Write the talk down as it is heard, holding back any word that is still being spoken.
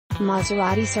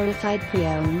Maserati certified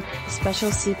pre-owned, special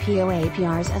CPO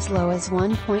APRs as low as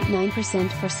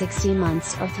 1.9% for 60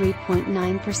 months or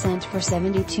 3.9% for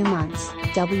 72 months.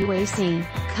 WAC,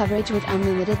 coverage with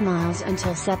unlimited miles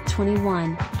until Sept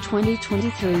 21,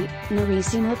 2023,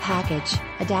 Marissimo package,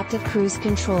 adaptive cruise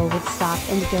control with stop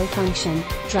and go function,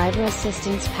 driver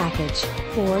assistance package,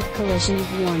 forward collision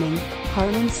warning,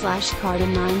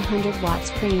 Harman/Kardon 900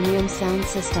 watts premium sound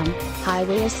system,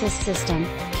 highway assist system,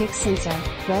 kick sensor,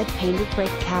 red painted brake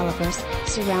calipers,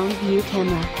 surround view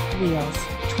camera, wheels,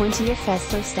 20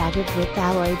 Festo staggered width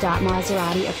alloy.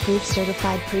 Maserati approved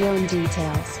certified pre-owned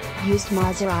details, used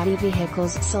Maserati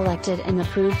vehicles selected and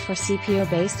approved for CPO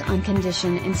based on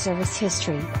condition and service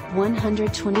history,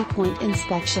 120-point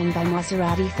inspection by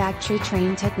Maserati factory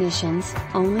trained technicians.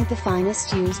 Only the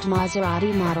finest used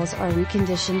Maserati models are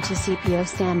reconditioned to CPO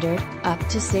standard, up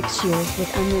to 6 years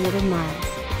with unlimited miles,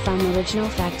 from original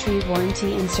factory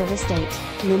warranty and service date,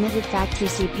 limited factory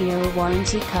CPO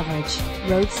warranty coverage,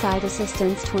 roadside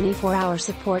assistance 24-hour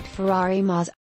support. Ferrari Maserati